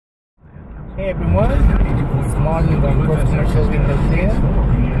Hey everyone, it's Marlon from Pro Commercial Window Cleaner.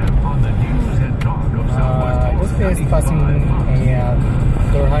 Just finished passing a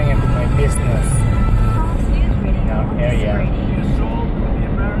door hanger to my business area.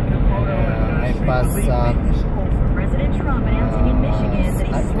 I passed,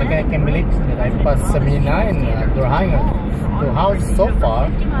 I can believe that I passed 79 door hanger to house so far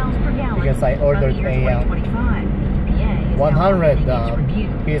because I ordered a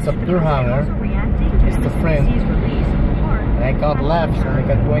 100 piece of door hanger. It's the frame, and I got left, so I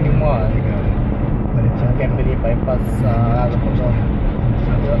got 21. I can't believe I passed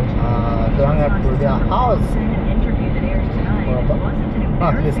door hanger to the house for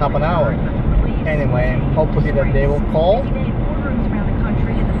about at least half an hour. Anyway, hopefully that they will call.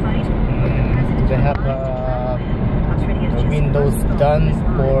 They have the windows done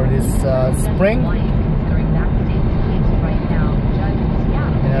for this spring.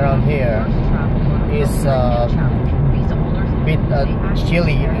 And around here is a bit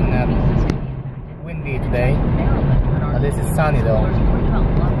chilly and windy today. At least it's sunny though.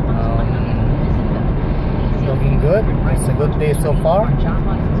 Looking good. It's a good day so far. I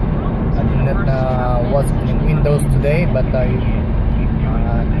did not watch the windows today, but I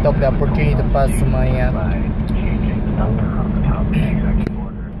took the opportunity to pass my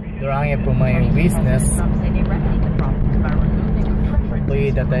door hanger to my business.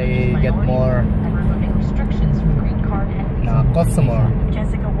 Hopefully that I get more customer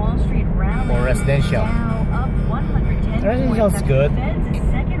for residential. Residential is good, and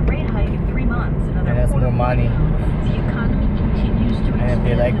that's more money. And if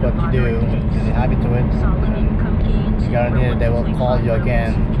they like what you do, and they're happy to it, guaranteed they will call you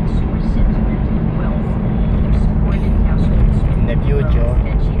again in the future.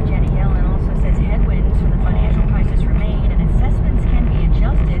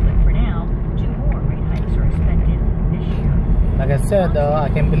 Like I said, I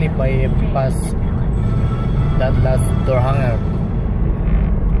can't believe I passed that last door hanger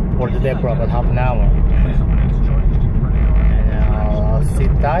for today for about half an hour. And I'll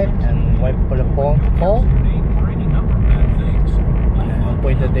sit tight and wait for the phone to call. And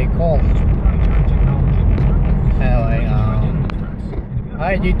hopefully that they call. Anyway,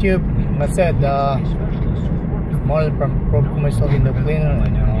 hi YouTube. Like I said, Marlon from Pro Commercial Window Cleaner.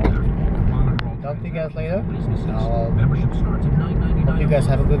 And talk to you guys later. Hope you guys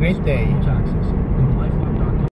have a great day.